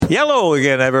Hello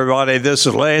again, everybody. This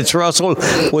is Lance Russell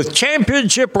with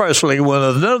Championship Wrestling with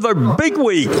another big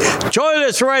week. Join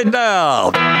us right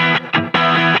now.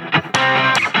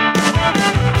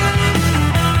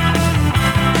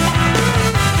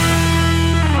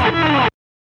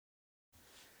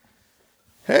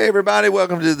 Hey, everybody.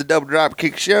 Welcome to the Double Drop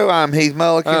Kick Show. I'm Heath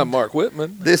Mullican. I'm Mark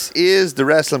Whitman. This is the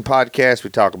wrestling podcast. We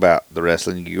talk about the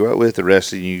wrestling you grew up with, the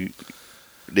wrestling you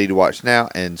need to watch now,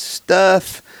 and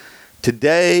stuff.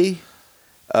 Today,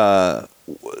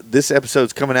 this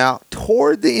episode's coming out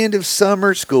toward the end of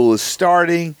summer. School is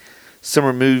starting.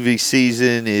 Summer movie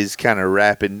season is kind of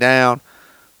wrapping down.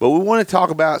 But we want to talk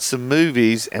about some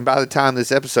movies, and by the time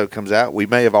this episode comes out, we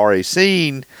may have already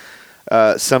seen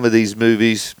some of these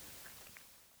movies.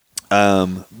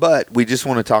 But we just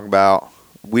want to talk about,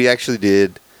 we actually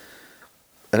did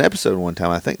an episode one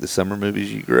time, I think, the summer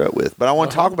movies you grew up with. But I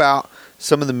want to talk about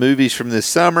some of the movies from this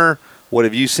summer. What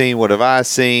have you seen? What have I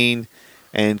seen?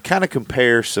 And kind of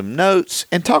compare some notes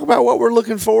and talk about what we're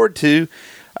looking forward to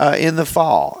in the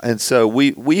fall. And so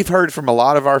we've heard from a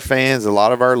lot of our fans, a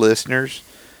lot of our listeners.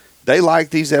 They like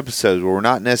these episodes where we're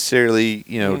not necessarily,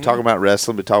 talking about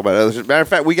wrestling, but talking about others. Matter of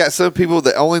fact, we got some people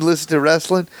that only listen to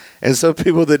wrestling and some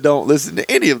people that don't listen to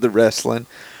any of the wrestling.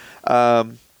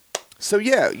 So,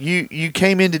 yeah, you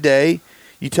came in today.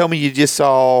 You told me you just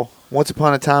saw Once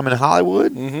Upon a Time in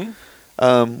Hollywood. Mm-hmm.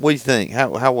 What do you think?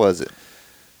 How was it?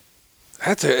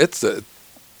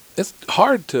 It's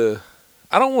hard to.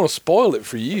 I don't want to spoil it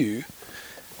for you.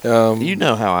 You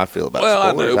know how I feel about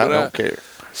spoilers. I don't care.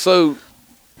 So,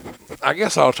 I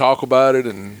guess I'll talk about it,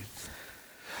 and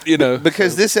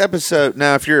because this episode.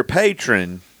 Now, if you're a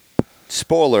patron,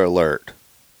 spoiler alert.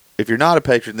 If you're not a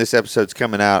patron, this episode's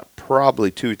coming out probably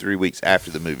 2 or 3 weeks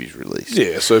after the movie's released.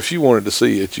 Yeah, so if you wanted to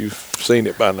see it, you've seen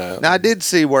it by now. Now, I did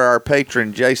see where our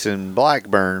patron, Jason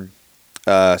Blackburn,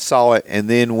 saw it and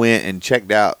then went and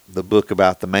checked out the book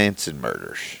about the Manson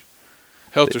murders.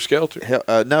 Helter Skelter?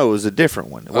 No, it was a different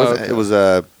one. It wasn't. Okay. It was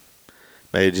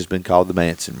may have just been called the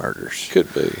Manson murders.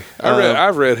 Could be.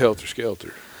 I've read Helter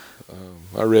Skelter.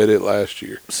 I read it last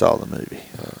year. Saw the movie.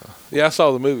 Yeah, I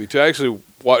saw the movie too. I actually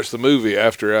watched the movie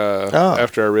after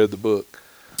I read the book.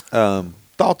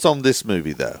 Thoughts on this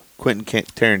movie though? Quentin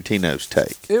Tarantino's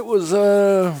take. It was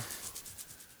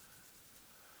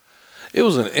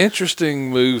an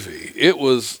interesting movie.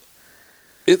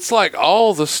 It's like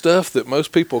all the stuff that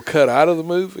most people cut out of the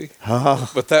movie,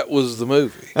 but that was the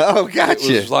movie. Oh,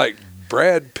 gotcha. It was like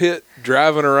Brad Pitt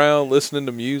driving around listening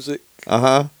to music.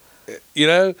 Yeah.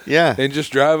 And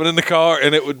just driving in the car,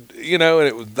 and it would, and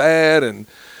it was that, and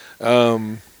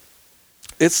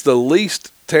it's the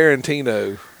least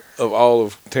Tarantino of all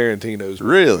of Tarantino's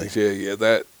movies. Really? Yeah.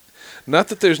 That, not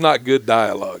that there's not good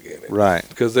dialogue in it, right?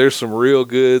 Because there's some real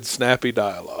good, snappy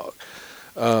dialogue,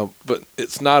 but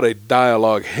it's not a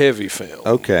dialogue-heavy film,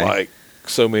 okay, like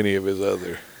so many of his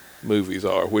other movies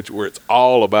are, where it's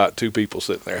all about two people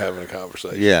sitting there having a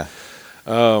conversation. Yeah,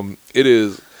 it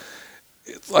is.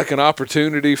 It's like an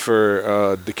opportunity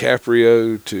for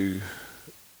DiCaprio to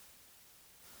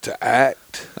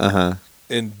act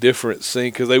in different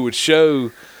scenes, because they would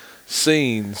show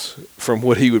scenes from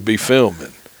what he would be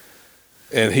filming,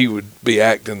 and he would be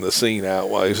acting the scene out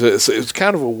while it's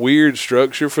kind of a weird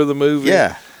structure for the movie.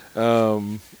 Yeah.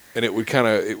 And it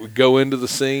would go into the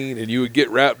scene, and you would get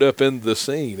wrapped up in the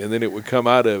scene, and then it would come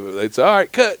out of it. They'd say, "All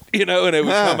right, cut," and it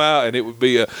would come out, and it would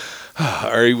be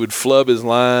or he would flub his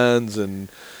lines, and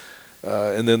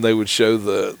then they would show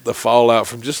the fallout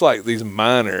from just like these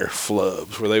minor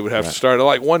flubs where they would have to start at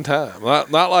like one time.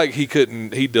 Not like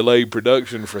he delayed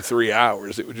production for 3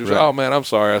 hours. It would just, oh man, I'm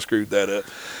sorry, I screwed that up.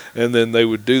 And then they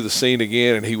would do the scene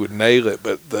again, and he would nail it.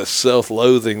 But the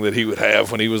self-loathing that he would have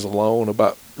when he was alone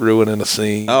about ruining a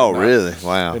scene. Oh, really?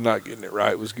 Wow. And not getting it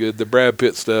right was good. The Brad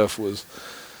Pitt stuff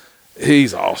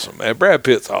he's awesome, man. Brad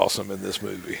Pitt's awesome in this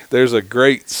movie. There's a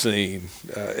great scene,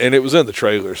 and it was in the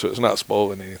trailer, so it's not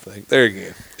spoiling anything. There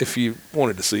again, if you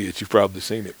wanted to see it, you've probably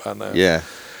seen it by now. Yeah.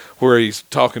 Where he's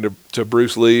talking to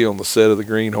Bruce Lee on the set of The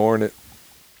Green Hornet,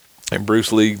 and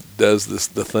Bruce Lee does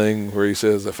the thing where he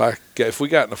says, if we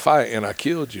got in a fight and I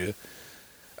killed you,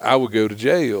 I would go to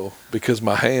jail because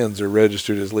my hands are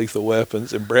registered as lethal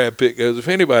weapons. And Brad Pitt goes, if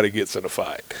anybody gets in a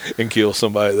fight and kills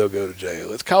somebody, they'll go to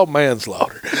jail. It's called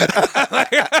manslaughter.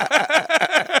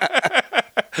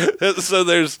 So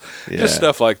there's just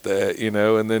stuff like that,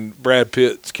 and then Brad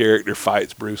Pitt's character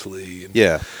fights Bruce Lee. And,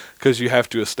 because you have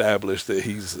to establish that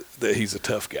he's a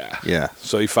tough guy. Yeah.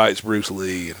 So he fights Bruce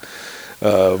Lee,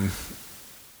 and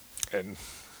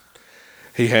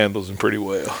he handles him pretty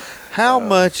well. How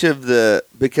much of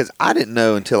because I didn't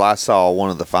know until I saw one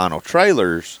of the final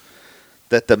trailers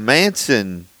that the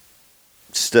Manson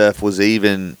stuff was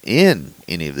even in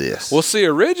any of this. Well, see,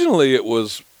 originally it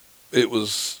was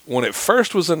when it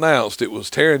first was announced, it was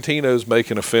Tarantino's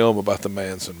making a film about the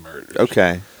Manson murders.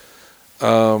 Okay.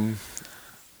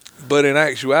 But in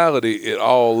actuality, it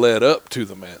all led up to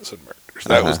the Manson murders.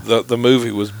 That was the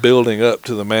movie was building up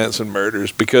to the Manson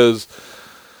murders because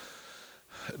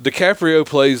DiCaprio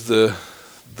plays the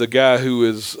guy who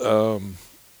is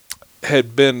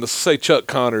had been, say, Chuck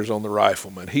Connors on The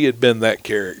Rifleman. He had been that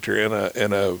character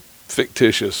in a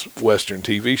fictitious Western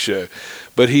TV show,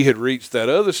 but he had reached that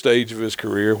other stage of his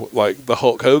career, like the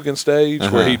Hulk Hogan stage,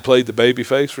 where he played the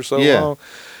babyface for so long.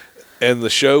 And the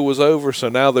show was over, so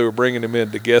now they were bringing him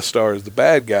in to guest star as the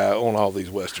bad guy on all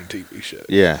these Western TV shows.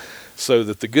 Yeah. So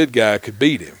that the good guy could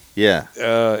beat him. Yeah.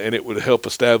 And it would help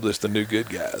establish the new good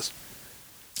guys.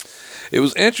 It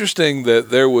was interesting that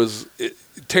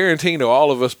Tarantino, all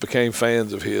of us became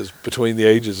fans of his between the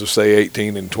ages of, say,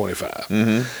 18 and 25.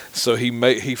 Mm-hmm. So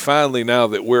he finally, now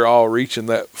that we're all reaching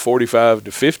that 45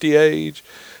 to 50 age,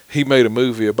 he made a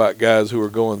movie about guys who are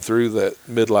going through that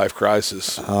midlife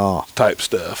crisis type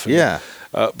stuff. And,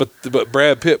 but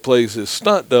Brad Pitt plays his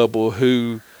stunt double,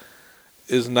 who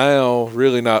is now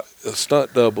really not a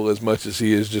stunt double as much as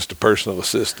he is just a personal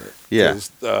assistant. Yeah.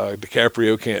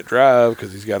 DiCaprio can't drive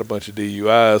because he's got a bunch of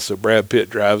DUIs, so Brad Pitt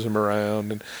drives him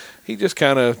around, and he just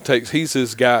kind of he's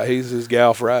his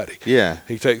gal Friday. Yeah.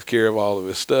 He takes care of all of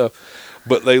his stuff.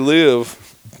 But they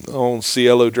live on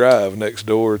Cielo Drive next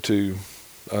door to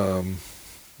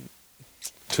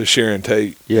Sharon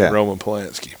Tate and Roman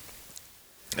Polanski.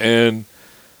 And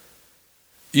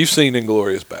you've seen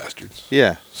Inglourious Bastards.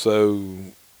 Yeah. So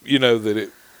you know that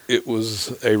it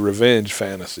was a revenge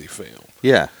fantasy film.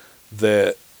 Yeah.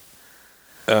 That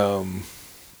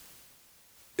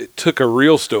it took a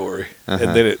real story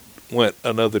and then it went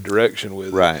another direction with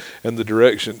it. Right. And the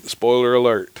direction, spoiler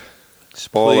alert.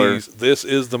 Spoiler. Please, this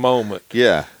is the moment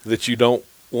that you don't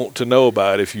want to know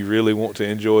about if you really want to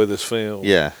enjoy this film.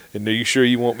 Yeah. And are you sure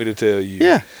you want me to tell you?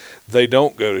 Yeah. They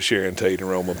don't go to Sharon Tate and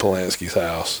Roman Polanski's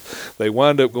house. They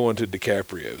wind up going to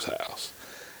DiCaprio's house.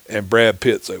 And Brad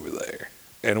Pitt's over there.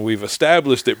 And we've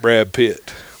established that Brad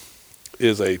Pitt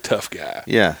is a tough guy.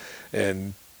 Yeah.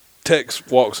 And Tex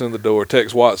Watson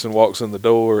walks in the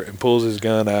door and pulls his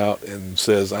gun out and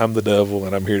says, "I'm the devil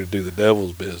and I'm here to do the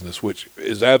devil's business," which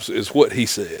is is what he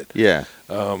said. Yeah.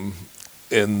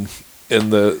 In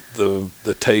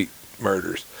the Tate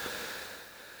murders.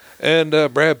 And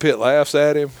Brad Pitt laughs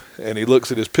at him, and he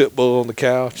looks at his pit bull on the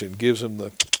couch and gives him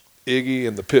the Iggy,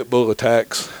 and the pit bull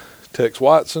attacks Tex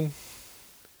Watson.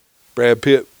 Brad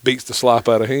Pitt beats the slop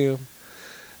out of him.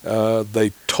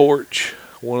 They torch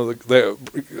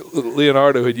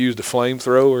Leonardo had used a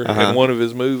flamethrower in one of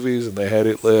his movies, and they had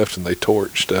it left, and they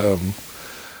torched,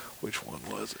 which one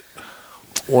was it?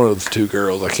 One of the two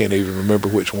girls. I can't even remember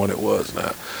which one it was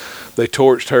now. They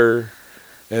torched her,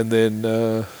 and then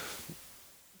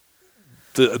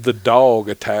the dog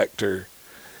attacked her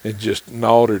and just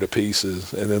gnawed her to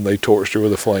pieces, and then they torched her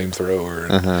with a flamethrower.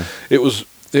 And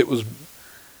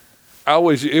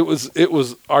it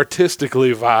was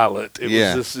artistically violent.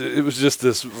 It was just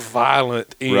this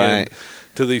violent end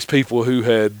to these people who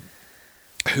had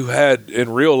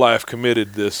in real life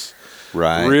committed this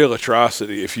real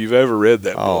atrocity. If you've ever read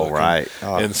that book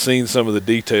and seen some of the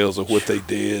details of what they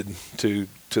did to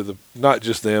the, not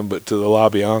just them, but to the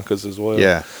LaBiancas as well.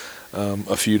 Yeah.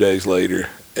 A few days later,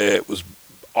 it was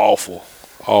awful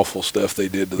stuff they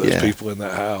did to those people in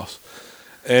that house.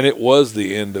 And it was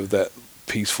the end of that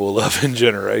peaceful loving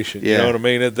generation. You know what I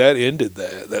mean? That ended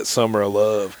that summer of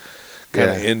love kind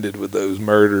of ended with those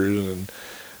murders,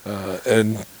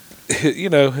 and you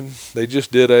know, and they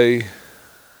just did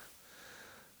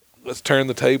let's turn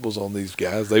the tables on these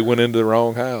guys. They went into the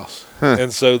wrong house.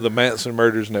 And so the Manson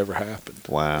murders never happened.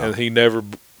 Wow. And he never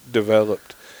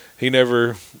developed. He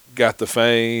never got the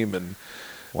fame and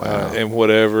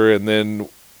whatever. And then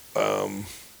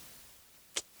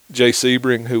Jay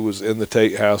Sebring, who was in the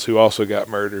Tate house, who also got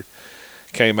murdered,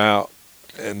 came out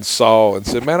and saw and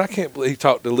said, "Man, I can't believe," he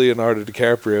talked to Leonardo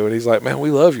DiCaprio, and he's like, "Man,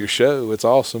 we love your show. It's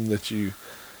awesome that you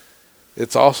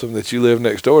live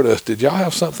next door to us. Did y'all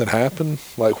have something happen?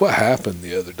 Like, what happened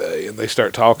the other day?" And they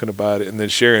start talking about it, and then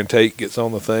Sharon Tate gets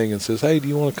on the thing and says, "Hey, do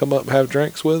you want to come up and have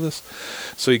drinks with us?"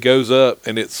 So he goes up,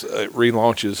 and it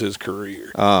relaunches his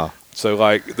career. So,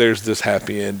 like, there's this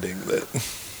happy ending that,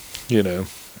 you know,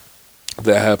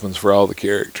 that happens for all the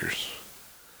characters.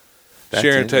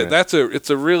 Sharon Tate, it's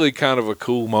a really kind of a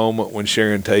cool moment when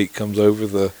Sharon Tate comes over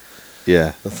the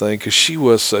thing, because she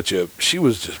was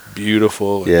just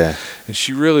beautiful, and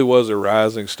she really was a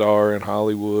rising star in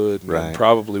Hollywood, and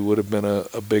probably would have been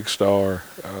a big star,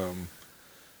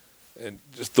 And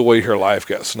just the way her life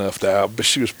got snuffed out, but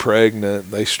she was pregnant.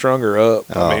 They strung her up.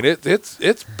 Oh. I mean,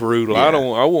 it's brutal. Yeah.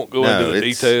 I won't go into the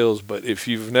it's- details, but if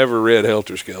you've never read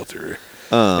Helter Skelter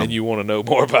and you want to know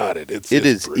more about it, it's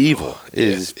is brutal. evil. It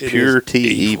Yes, is pure T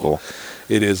evil.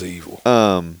 It is evil.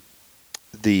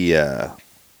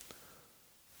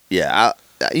 Yeah,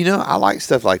 I like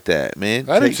stuff like that, man.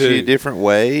 I do Takes you too. a different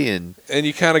way, and And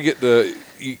you kind of get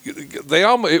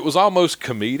it was almost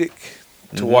comedic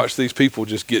to watch these people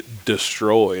just get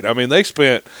destroyed. I mean, they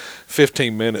spent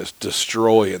 15 minutes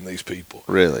destroying these people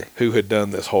really, who had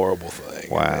done this horrible thing.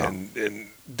 Wow. And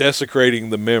desecrating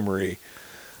the memory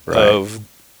Right.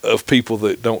 of people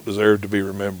that don't deserve to be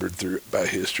remembered by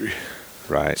history.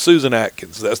 right? Susan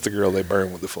Atkins, that's the girl they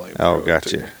burned with the flame. Oh,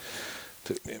 gotcha.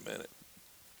 Took me a minute.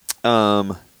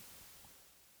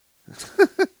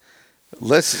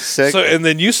 Let's So, and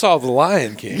then you saw The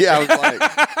Lion King. Yeah, I was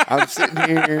like, I'm sitting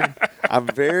here. I'm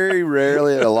very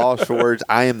rarely at a loss for words.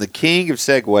 I am the king of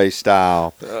Segway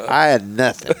style. I had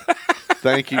nothing.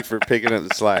 Thank you for picking up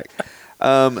the slack.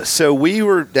 So we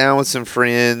were down with some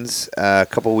friends a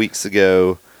couple weeks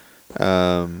ago.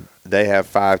 They have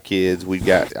 5 kids.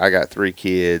 I got 3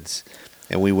 kids,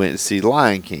 and we went to see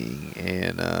Lion King.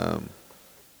 And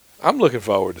I'm looking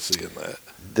forward to seeing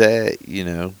that.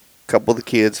 a couple of the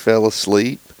kids fell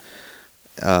asleep.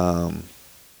 I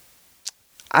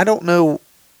don't know.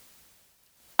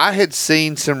 I had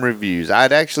seen some reviews. I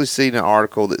had actually seen an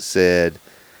article that said,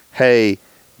 hey,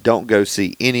 don't go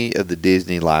see any of the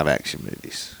Disney live action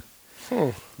movies.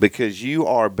 Because you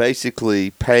are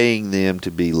basically paying them to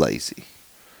be lazy.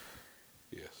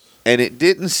 Yes. And it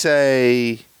didn't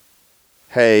say,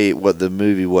 hey, the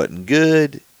movie wasn't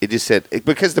good. It just said,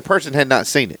 because the person had not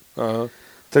seen it. Uh-huh.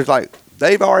 There's like,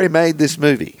 they've already made this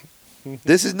movie.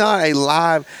 This is not a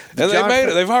live. And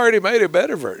they've already made a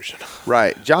better version.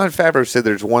 Right. John Favreau said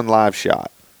there's one live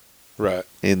shot Right.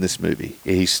 in this movie.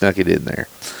 He snuck it in there.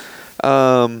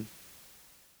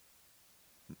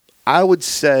 I would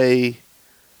say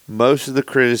most of the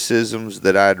criticisms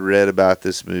that I'd read about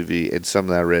this movie and some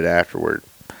that I read afterward,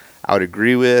 I would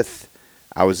agree with.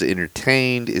 I was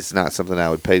entertained. It's not something I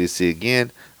would pay to see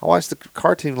again. I watched the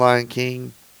cartoon Lion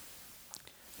King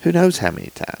who knows how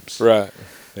many times. Right.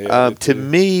 Yeah, To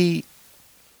me,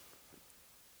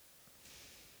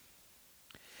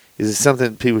 is it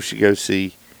something people should go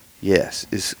see? Yes,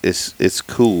 it's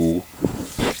cool,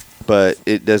 but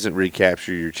it doesn't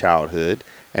recapture your childhood.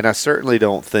 And I certainly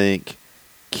don't think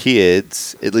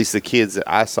kids, at least the kids that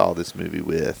I saw this movie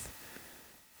with,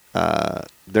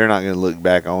 they're not going to look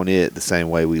back on it the same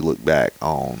way we look back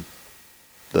on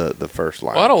the first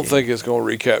Lion Well, I don't King. think it's going to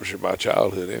recapture my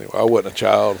childhood anyway. I wasn't a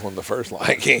child when the first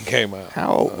Lion King came out.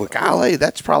 How old? Well, golly,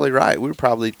 that's probably right. We were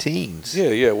probably teens.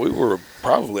 Yeah, we were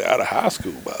probably out of high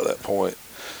school by that point,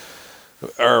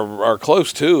 or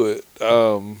close to it.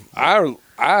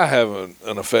 I have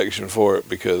an affection for it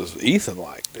because Ethan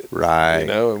liked it, Right.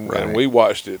 and we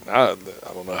watched it. I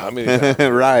don't know how many times.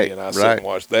 Right, And I sit right. and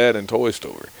watched that and Toy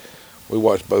Story. We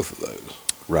watched both of those.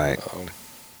 Right.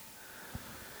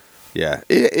 Yeah,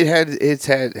 it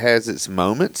has its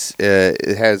moments.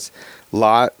 It has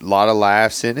lot of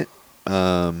laughs in it.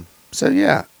 So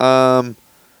yeah,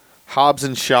 Hobbs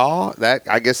and Shaw. That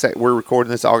I guess that we're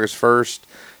recording this August 1st.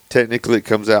 Technically, it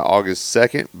comes out August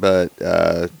 2nd, but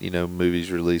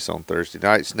movies release on Thursday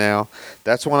nights now.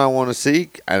 That's one I want to see,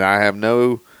 and I have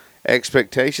no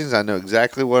expectations. I know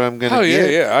exactly what I'm going to get.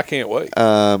 Yeah, I can't wait.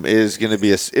 It's going to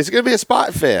be a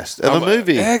spot fest of a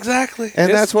movie. Exactly.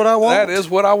 And that's what I want. That is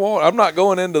what I want. I'm not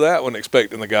going into that one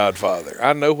expecting The Godfather.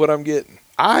 I know what I'm getting.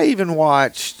 I even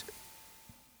watched.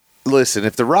 Listen,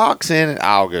 if The Rock's in it,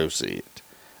 I'll go see it.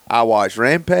 I watched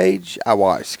Rampage. I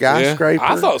watched Skyscraper.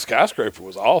 Yeah. I thought Skyscraper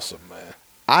was awesome, man.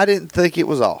 I didn't think it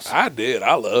was awesome. I did.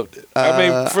 I loved it.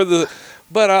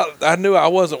 But I knew I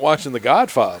wasn't watching The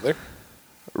Godfather.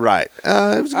 Right.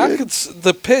 It was good.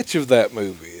 The pitch of that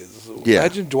movie is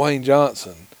imagine Dwayne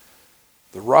Johnson,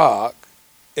 The Rock,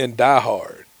 and Die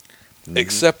Hard,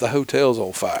 except the hotel's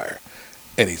on fire,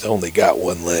 and he's only got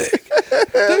one leg.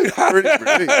 Dude, Pretty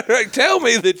brilliant. tell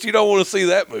me that you don't want to see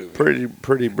that movie.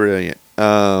 Pretty brilliant.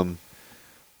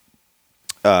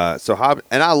 So Hobbs,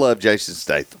 and I love Jason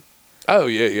Statham. Oh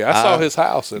yeah. I saw his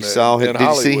house in you saw him? in Did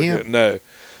you see Hollywood. him? No,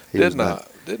 He did was not.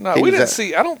 Did not. he We was didn't at-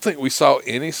 see. I don't think we saw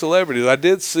any celebrities. I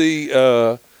did see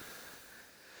some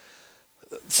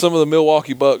of the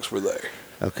Milwaukee Bucks were there.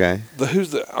 Okay.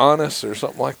 Who's the Honest or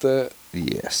something like that?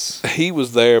 Yes. He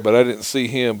was there, but I didn't see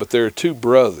him. But there are 2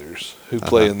 brothers who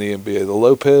play in the NBA, the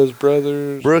Lopez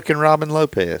brothers. Brooke and Robin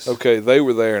Lopez. Okay, they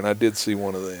were there, and I did see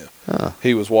one of them. Huh.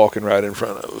 He was walking right in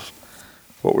front of us,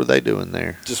 What were they doing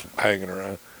there? just hanging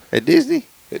around. At Disney?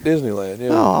 At Disneyland, yeah.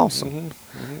 Oh, awesome.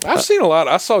 I've seen a lot.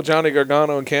 I saw Johnny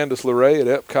Gargano and Candice LeRae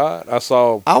at Epcot. I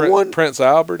saw Prince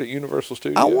Albert at Universal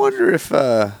Studios. I wonder if,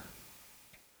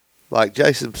 like,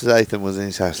 Jason Statham was in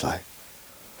his house like,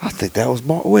 I think that was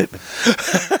Mark Whitman.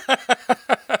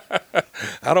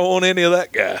 I don't want any of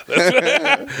that guy.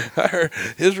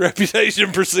 His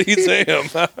reputation precedes him.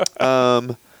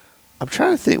 I'm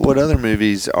trying to think what other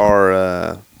movies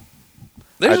are.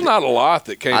 There's not a lot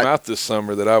that came out this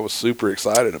summer that I was super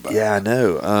excited about. Yeah, I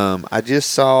know. I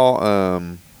just saw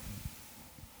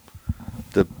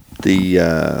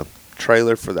the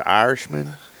trailer for The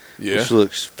Irishman, which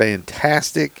looks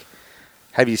fantastic.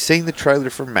 Have you seen the trailer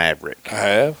for Maverick? I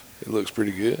have. It looks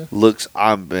pretty good.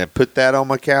 I'm going to put that on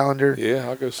my calendar. Yeah,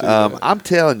 I'll go see that. I'm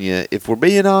telling you, if I'm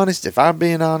being honest,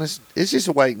 it's just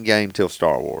a waiting game till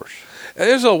Star Wars.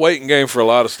 There's a waiting game for a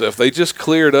lot of stuff. They just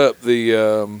cleared up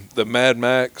the Mad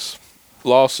Max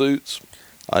lawsuits.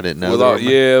 I didn't know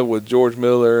that. With George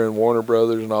Miller and Warner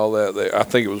Brothers and all that. I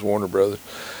think it was Warner Brothers.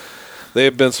 There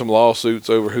have been some lawsuits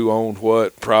over who owned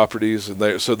what properties, and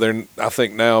they're I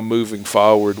think now moving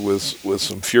forward with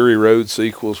some Fury Road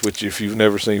sequels. Which, if you've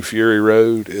never seen Fury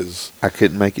Road, I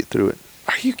couldn't make it through it.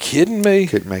 Are you kidding me?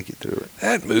 Couldn't make it through it.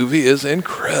 That movie is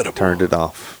incredible. Turned it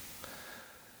off.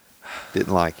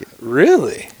 Didn't like it.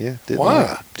 Really? Yeah. Didn't Why?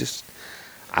 Like it. Just,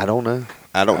 I don't know.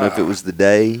 I don't know if it was the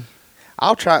day.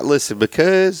 I'll try it. Listen,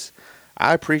 because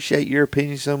I appreciate your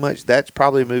opinion so much. That's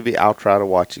probably a movie I'll try to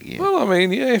watch again. Well, I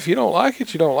mean, yeah, if you don't like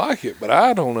it, you don't like it. But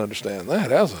I don't understand that.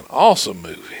 That was an awesome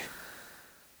movie.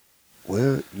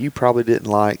 Well, you probably didn't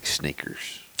like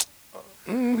Sneakers.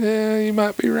 Yeah, you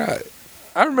might be right.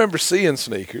 I remember seeing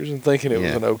Sneakers and thinking it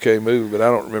was an okay movie, but I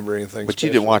don't remember anything But special.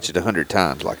 you didn't watch it 100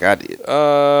 times like I did.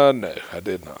 No, I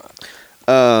did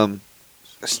not.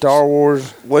 Star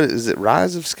Wars, what is it,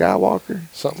 Rise of Skywalker?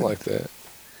 Something like that.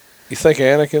 You think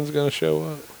Anakin's going to show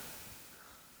up?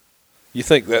 You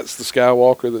think that's the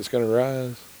Skywalker that's going to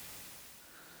rise?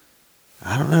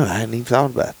 I don't know. I hadn't even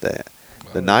thought about that.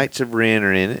 The Knights of Ren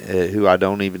are in it, who I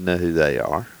don't even know who they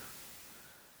are.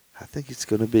 I think it's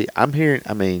going to be,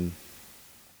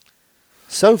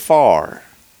 so far,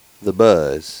 the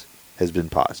buzz has been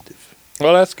positive.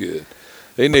 Well, that's good.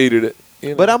 They needed it. You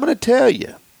know. But I'm going to tell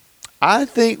you, I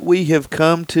think we have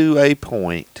come to a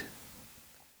point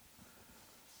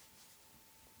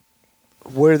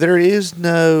where there is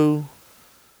no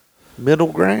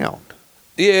middle ground.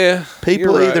 Yeah.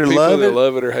 People either love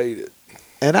it or hate it.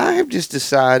 And I have just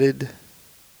decided,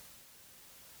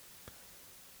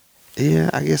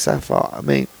 I guess I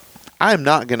am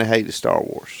not going to hate a Star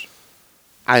Wars.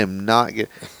 I am not going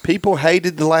to. People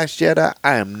hated The Last Jedi.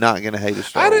 I am not going to hate a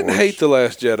Star Wars. I didn't hate The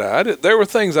Last Jedi. There were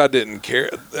things I didn't care.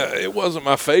 It wasn't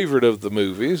my favorite of the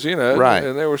movies, Right.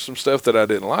 And there was some stuff that I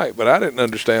didn't like, but I didn't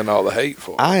understand all the hate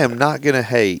for it. I am not going to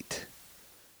hate.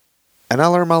 And I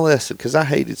learned my lesson because I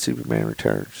hated Superman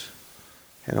Returns.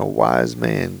 And a wise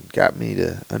man got me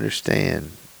to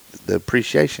understand the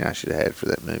appreciation I should have had for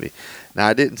that movie. Now,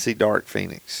 I didn't see Dark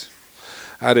Phoenix.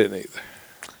 I didn't either.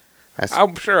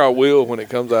 I'm sure I will when it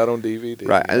comes out on DVD.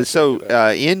 Right. And so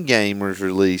Endgame was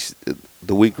released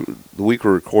the week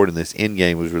we're recording this.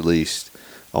 Endgame was released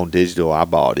on digital. I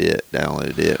bought it,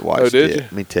 downloaded it, watched it. You?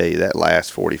 Let me tell you, that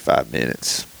last 45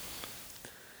 minutes,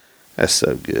 that's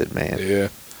so good, man. Yeah.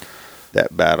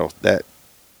 That battle,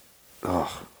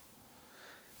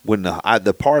 when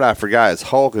the part I forgot is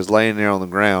Hulk is laying there on the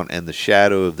ground and the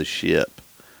shadow of the ship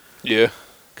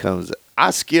comes. I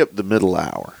skipped the middle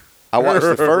hour. I watched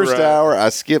the first hour. I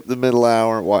skipped the middle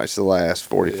hour. Watched the last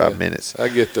 45 minutes. I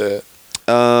get that.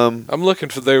 I'm looking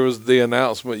for. There was the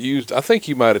announcement used. I think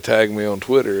you might have tagged me on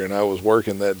Twitter, and I was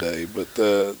working that day. But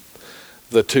the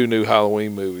two new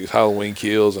Halloween movies, Halloween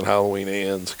Kills and Halloween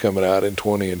Ends, coming out in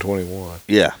 20 and 21.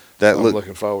 Yeah, I'm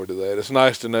looking forward to that. It's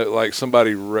nice to know, like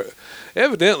somebody.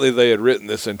 Evidently, they had written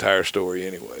this entire story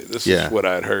anyway. This is what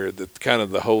I'd heard. That kind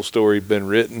of the whole story had been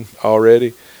written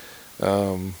already.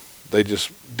 They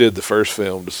just did the first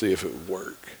film to see if it would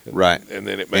work. Right. And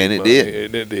then it made money. Did.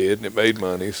 And it did. And it made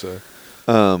money. So,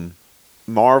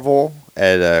 Marvel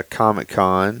at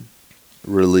Comic-Con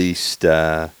released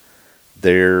a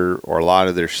lot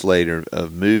of their slate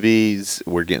of movies.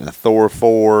 We're getting a Thor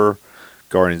 4,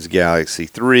 Guardians of the Galaxy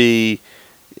 3,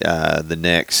 the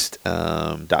next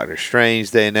Doctor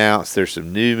Strange they announced. There's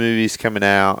some new movies coming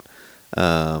out.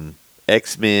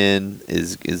 X-Men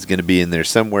is going to be in there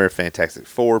somewhere. Fantastic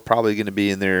Four probably going to be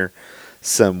in there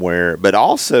somewhere. But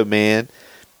also, man,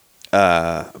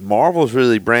 Marvel's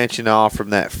really branching off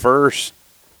from the first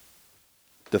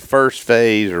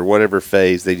phase or whatever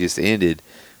phase they just ended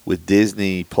with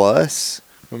Disney Plus,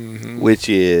 which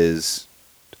is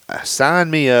sign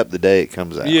me up the day it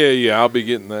comes out. Yeah, I'll be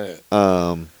getting that.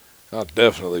 Um, I'll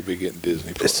definitely be getting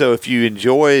Disney Plus. so if you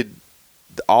enjoyed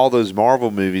all those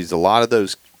Marvel movies, a lot of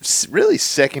those really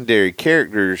secondary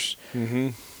characters, Mm-hmm.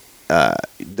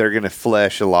 they're going to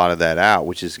flesh a lot of that out,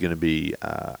 which is going to be,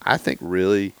 I think,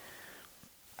 really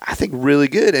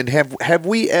good. And have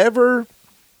we ever?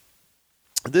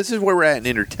 This is where we're at in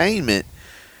entertainment.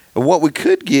 And what we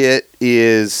could get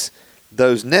is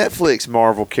those Netflix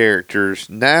Marvel characters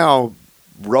now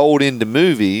rolled into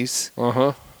movies,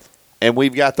 and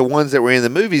we've got the ones that were in the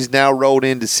movies now rolled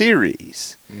into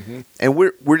series. Mm-hmm. And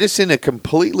we're just in a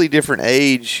completely different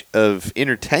age of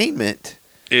entertainment.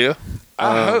 Yeah.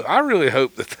 I really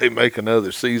hope that they make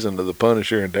another season of The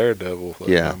Punisher and Daredevil.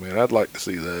 Yeah. I mean, I'd like to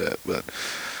see that, but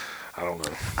I don't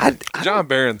know. I John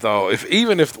Barenthal,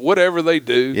 if whatever they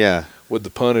do Yeah. with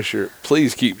The Punisher,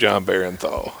 please keep John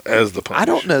Barenthal as The Punisher. I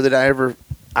don't know that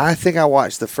I think I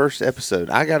watched the first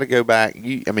episode. I got to go back.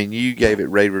 You gave it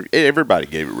rave. Everybody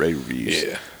gave it rave reviews.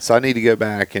 Yeah. So I need to go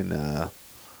back and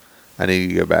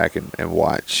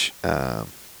watch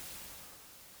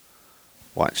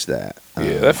watch that.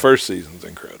 Yeah, that first season's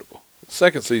incredible. The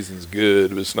second season's good,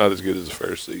 but it's not as good as the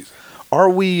first season. Are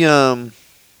we?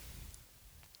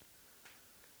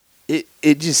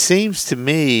 It just seems to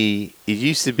me it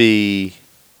used to be.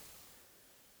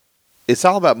 It's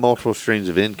all about multiple streams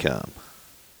of income.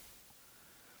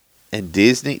 And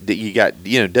Disney, you got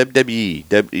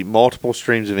WWE, multiple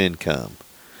streams of income.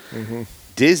 Mm-hmm.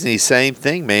 Disney, same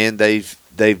thing, man.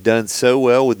 They've done so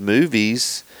well with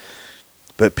movies,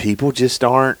 but people just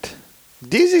aren't.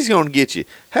 Disney's going to get you.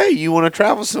 Hey, you want to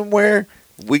travel somewhere?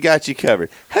 We got you covered.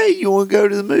 Hey, you want to go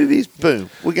to the movies? Boom,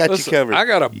 we got you covered. I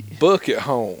got a book at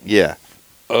home. Yeah,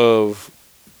 of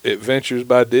Adventures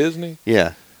by Disney.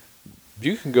 yeah.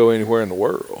 You can go anywhere in the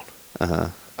world.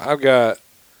 I've got,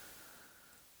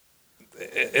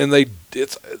 and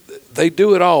they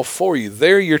do it all for you.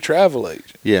 They're your travel agent.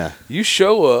 Yeah, You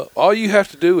show up. All you have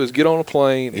to do is get on a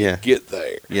plane and Yeah. get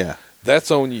there. yeah, That's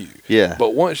on you. yeah,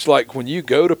 But once, like when you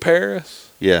go to Paris,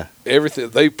 yeah. everything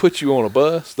they put you on a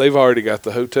bus. They've already got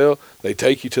the hotel. They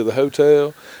take you to the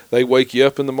hotel. They wake you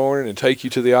up in the morning and take you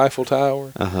to the Eiffel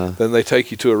Tower. Then they take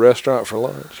you to a restaurant for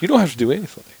lunch. You don't have to do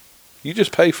anything. You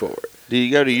just pay for it. Do you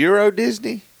go to Euro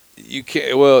Disney? You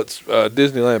can't. Well, it's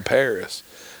Disneyland Paris.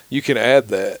 You can add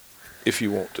that if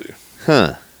you want to.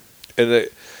 Huh. And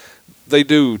they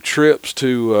do trips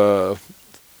to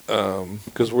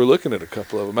because we're looking at a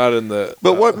couple of them out in the.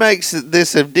 But what makes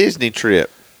this a Disney trip?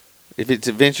 If it's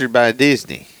adventured by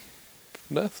Disney,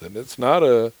 Nothing. It's not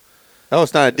a. oh,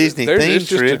 it's not a Disney It's themed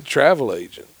just a trip. travel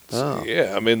agent. Oh.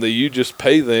 Yeah, I mean, you just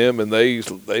pay them, and they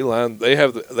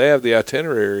have the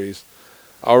itineraries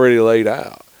already laid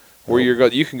out. Where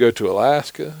you can go to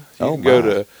Alaska. You Oh, can go my.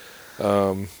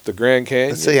 to the Grand Canyon.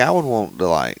 Let's see, I would want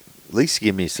to at least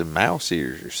give me some mouse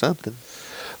ears or something.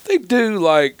 They do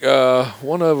like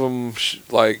one of them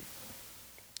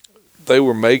they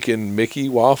were making Mickey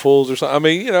waffles or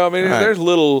something. I mean, Right. there's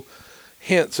little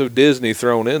hints of Disney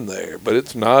thrown in there, but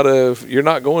it's not you're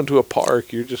not going to a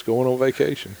park. You're just going on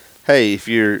vacation. Hey,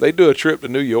 They do a trip to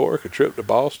New York, a trip to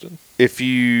Boston. if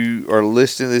you are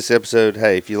listening to this episode,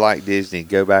 hey, if you like Disney,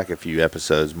 go back a few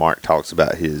episodes. Mark talks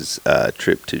about his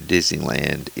trip to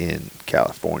Disneyland in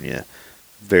California.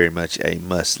 Very much a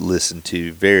must listen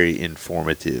to. Very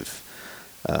informative.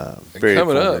 And Very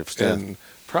coming informative up stuff. in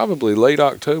probably late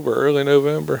October, early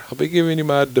November, I'll be giving you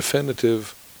my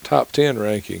definitive top 10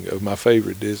 ranking of my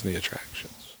favorite Disney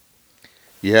attractions.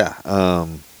 Yeah,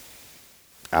 I'm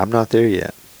not there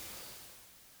yet.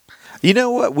 You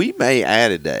know what? We may add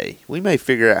a day. We may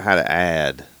figure out how to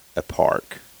add a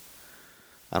park.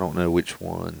 I don't know which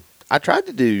one. I tried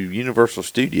to do Universal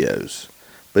Studios,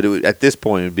 but at this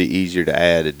point it would be easier to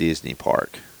add a Disney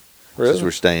park. Really? Since we're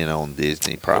staying on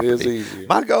Disney property. It is easier.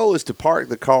 My goal is to park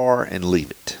the car and leave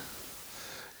it.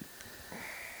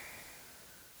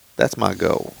 That's my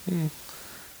goal.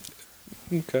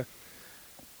 Okay.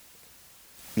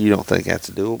 You don't think that's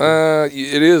doable?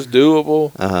 It is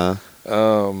doable, Uh-huh.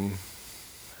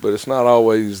 but it's not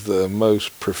always the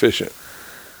most proficient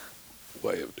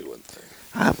way of doing things.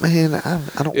 I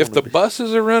don't If wanna the be-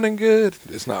 buses are running good,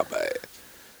 it's not bad.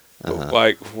 But Uh-huh.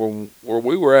 like where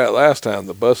we were at last time,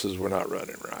 the buses were not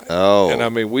running right. Oh. And I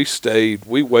mean,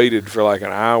 we waited for like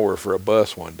an hour for a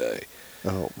bus one day.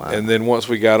 Oh, my. And then once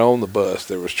we got on the bus,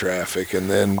 there was traffic. And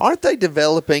then, Aren't they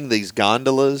developing these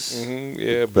gondolas?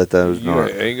 yeah, But those you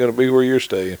aren't. ain't going to be where you're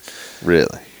staying.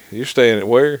 Really? You're staying at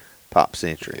where? Pop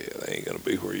Century. Yeah, they ain't going to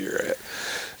be where you're at.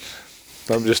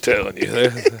 I'm just telling you.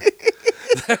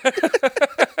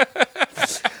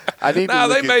 I need. No,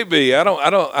 to they look may be.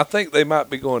 I think they might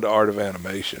be going to Art of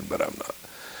Animation, but I'm not.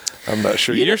 I'm not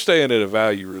sure. You're staying at a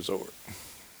value resort.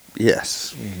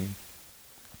 Yes.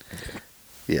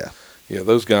 Yeah. Yeah,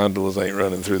 those gondolas ain't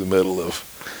running through the middle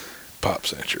of Pop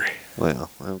Century. Well,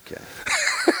 okay.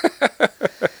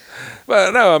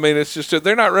 But no, I mean, it's just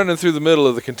they're not running through the middle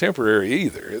of the Contemporary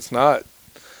either. It's not.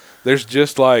 There's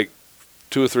just like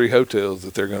 2 or 3 hotels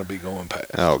that they're going to be going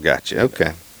past. Oh, gotcha.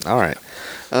 Okay. All right.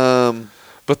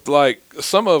 But like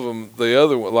some of them, the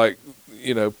other one, like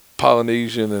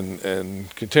Polynesian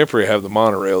and Contemporary have the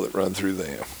monorail that run through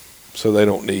them, so they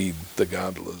don't need the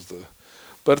gondolas.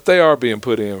 But they are being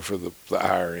put in for the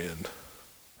higher end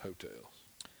hotels.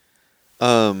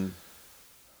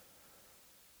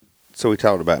 So we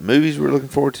talked about movies we're looking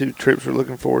forward to, trips we're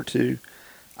looking forward to.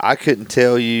 I couldn't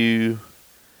tell you.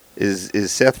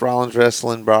 Is Seth Rollins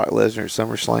wrestling Brock Lesnar at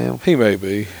SummerSlam? He may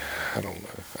be. I don't know.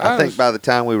 I think by the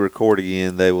time we record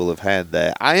again, they will have had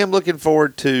that. I am looking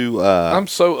forward to. I'm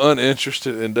so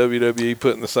uninterested in WWE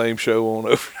putting the same show on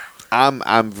over.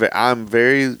 I'm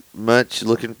very much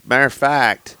looking. Matter of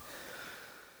fact,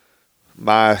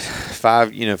 my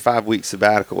 5-week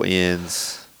sabbatical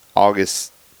ends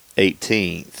August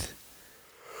 18th,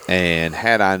 and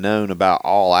had I known about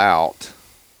All Out,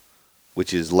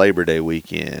 which is Labor Day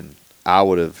weekend, I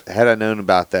would have. Had I known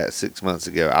about that 6 months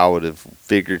ago, I would have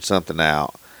figured something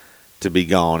out to be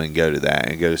gone and go to that,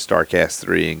 and go to StarCast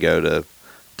 3 and go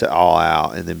to All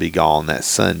Out, and then be gone that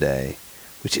Sunday.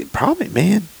 Which it probably,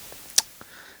 man.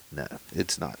 No,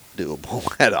 it's not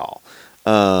doable at all.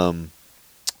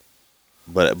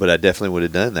 But I definitely would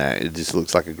have done that. It just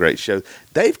looks like a great show.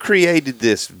 They've created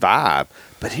this vibe.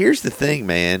 But here's the thing,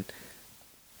 man.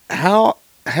 How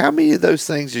many of those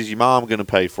things is your mom going to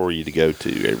pay for you to go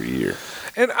to every year?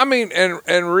 And I mean,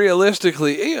 and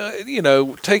realistically,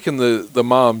 taking the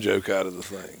mom joke out of the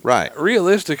thing, Right.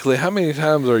 Realistically, how many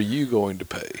times are you going to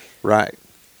pay? Right.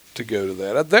 To go to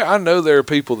that. I know there are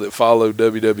people that follow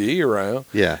WWE around.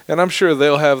 Yeah. And I'm sure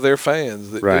they'll have their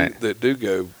fans that Right. that do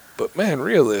go. But man,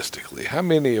 realistically, how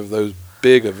many of those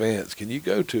big events can you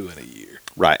go to in a year?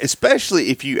 Right.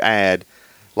 Especially if you add,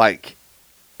 like,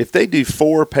 if they do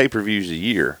 4 pay-per-views a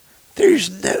year, they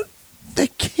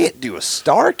can't do a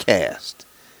StarCast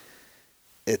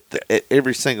at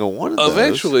every single one of those.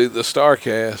 Eventually, the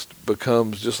StarCast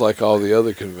becomes just like all the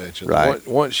other conventions. Right.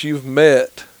 Once you've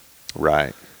met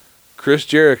Right. Chris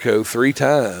Jericho 3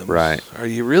 times, Right. are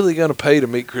you really going to pay to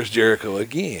meet Chris Jericho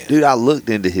again? Dude, I looked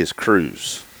into his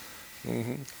cruise.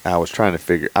 Mm-hmm. I was trying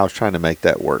to make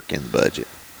that work in the budget.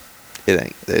 It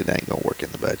ain't gonna work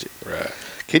in the budget. Right.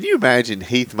 Can you imagine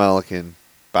Heath Mulligan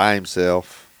by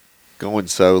himself going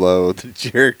solo on the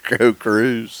Jericho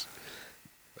cruise?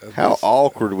 How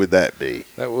awkward would that be?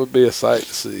 That would be a sight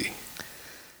to see.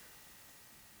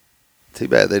 Too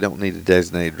bad they don't need a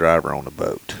designated driver on the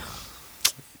boat.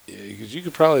 Yeah, because you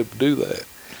could probably do that.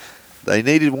 They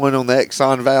needed one on the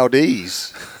Exxon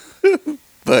Valdez.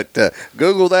 But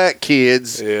Google that,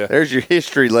 kids. Yeah. There's your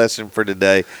history lesson for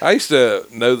today. I used to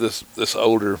know this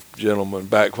older gentleman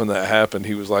back when that happened.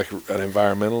 He was like an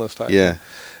environmentalist type. Yeah.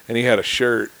 And he had a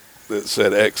shirt that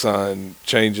said Exxon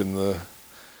changing the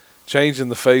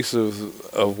face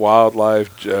of wildlife,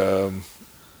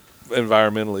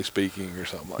 environmentally speaking, or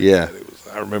something like that.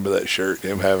 I remember that shirt.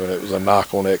 Him having it was a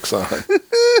knock on Exxon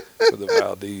for the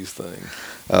Valdez thing.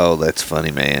 Oh, that's funny,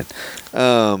 man.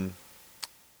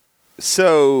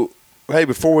 So, hey,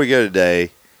 before we go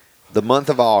today, the month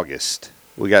of August,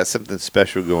 we got something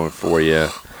special going for you.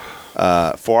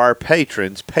 For our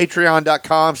patrons,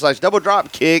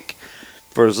 patreon.com/doubledropkick.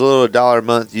 For as little as $1 a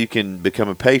month, you can become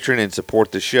a patron and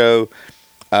support the show.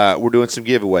 We're doing some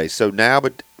giveaways. So now,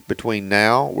 between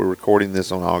now, we're recording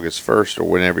this on August 1st or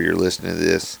whenever you're listening to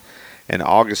this, and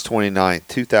August 29th,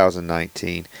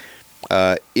 2019.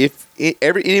 If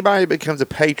anybody becomes a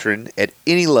patron at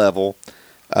any level,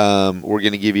 we're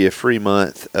going to give you a free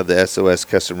month of the SOS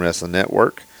Custom Wrestling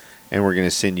Network, and we're going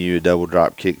to send you a Double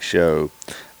Drop Kick Show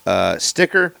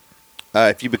sticker.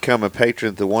 If you become a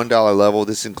patron at the $1 level,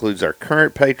 this includes our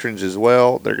current patrons as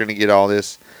well. They're going to get all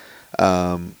this.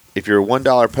 If you're a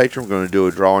 $1 patron, we're going to do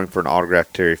a drawing for an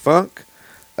autographed Terry Funk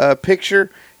picture.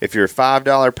 If you're a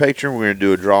 $5 patron, we're going to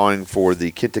do a drawing for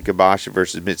the Kenta Kobashi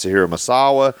versus Mitsuhiro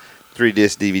Misawa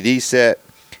 3-disc DVD set.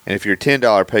 And if you're a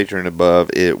 $10 patron and above,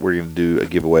 we're going to do a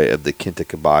giveaway of the Kenta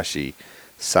Kobashi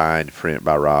signed print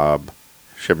by Rob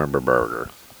Schimmerberger.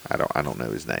 I don't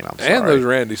know his name. I'm sorry. And those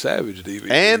Randy Savage DVDs.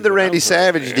 And the Randy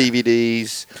Savage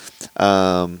DVDs.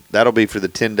 That'll be for the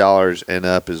 $10 and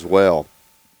up as well.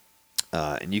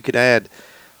 And you can add,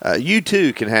 you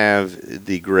too can have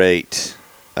the great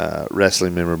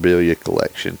wrestling memorabilia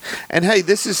collection. And hey,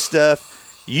 this is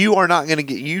stuff you are not going to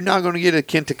get. You're not going to get a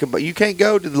Kenta Kobashi. You can't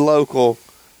go to the local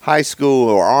high school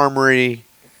or armory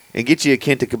and get you a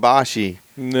Kenta Kobashi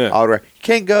autograph. You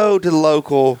can't go to the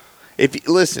local.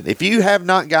 If you have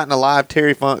not gotten a live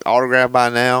Terry Funk autograph by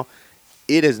now,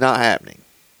 it is not happening.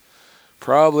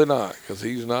 Probably not, because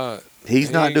he's not.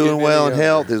 He's not doing well in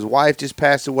health. His wife just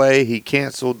passed away. He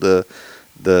canceled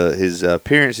his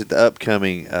appearance at the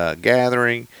upcoming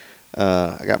gathering.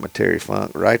 I got my Terry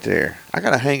Funk right there. I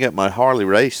got to hang up my Harley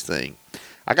race thing.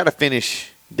 I got to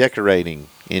finish decorating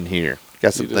in here.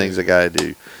 Got some things I got to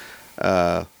do.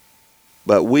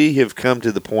 But we have come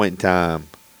to the point in time.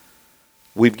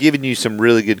 We've given you some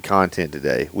really good content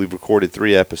today. We've recorded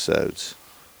 3 episodes.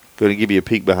 Going to give you a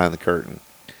peek behind the curtain.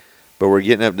 But we're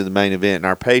getting up to the main event, and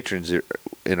our patrons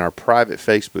in our private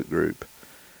Facebook group,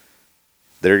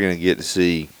 they're going to get to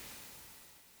see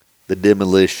the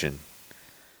demolition.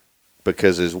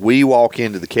 Because as we walk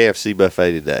into the KFC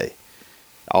buffet today,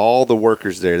 all the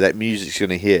workers there, that music's going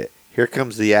to hit. Here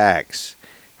comes the axe.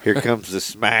 Here comes the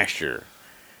smasher.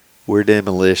 We're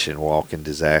demolition, walking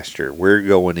disaster. We're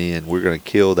going in. We're going to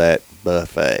kill that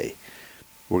buffet.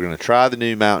 We're going to try the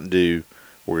new Mountain Dew.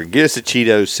 We're going to get us a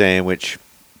Cheetos sandwich.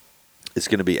 It's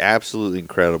going to be absolutely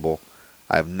incredible.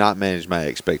 I have not managed my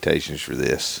expectations for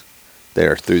this. They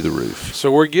are through the roof.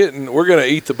 So we're going to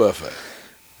eat the buffet.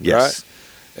 Yes.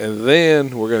 Right? And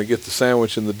then we're going to get the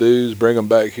sandwich and the dews, bring them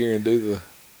back here and do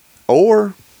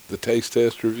the taste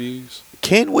test reviews.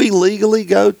 Can we legally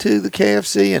go to the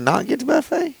KFC and not get the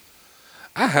buffet?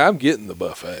 I'm getting the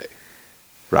buffet.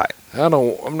 Right.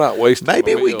 I'm not wasting.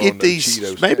 Maybe my we meal get on these.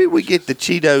 Cheetos Maybe we sandwiches. get the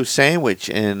Cheeto sandwich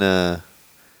and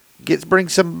bring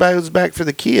some of those back for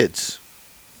the kids.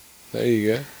 There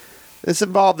you go. Let's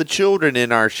involve the children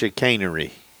in our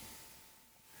chicanery.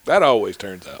 That always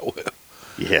turns out well.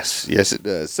 Yes, it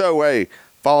does. So, hey,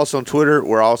 follow us on Twitter.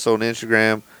 We're also on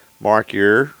Instagram. Mark,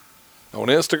 your On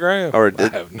Instagram?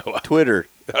 I have no idea. Twitter.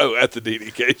 Oh, at the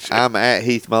DDK show. I'm at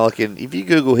Heath Mulliken. If you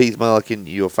Google Heath Mulliken,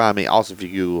 you'll find me. Also, if you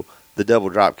Google the Double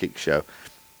Dropkick Show,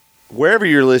 wherever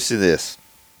you're listening to this,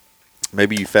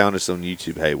 maybe you found us on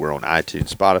YouTube. Hey, we're on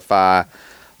iTunes, Spotify,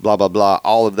 blah, blah, blah,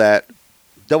 all of that.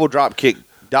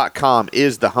 DoubleDropkick.com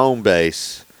is the home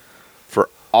base for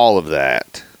all of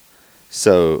that.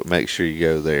 So make sure you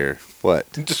go there. What?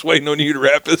 I'm just waiting on you to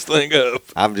wrap this thing up.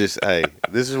 Hey,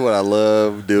 this is what I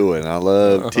love doing. I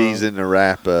love teasing the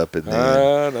wrap up and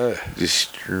then just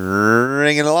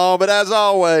stringing along. But as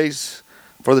always,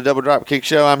 for the Double Dropkick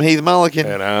Show, I'm Heath Mulliken.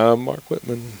 And I'm Mark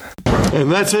Whitman.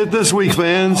 And that's it this week,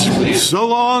 fans. So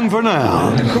long for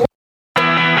now.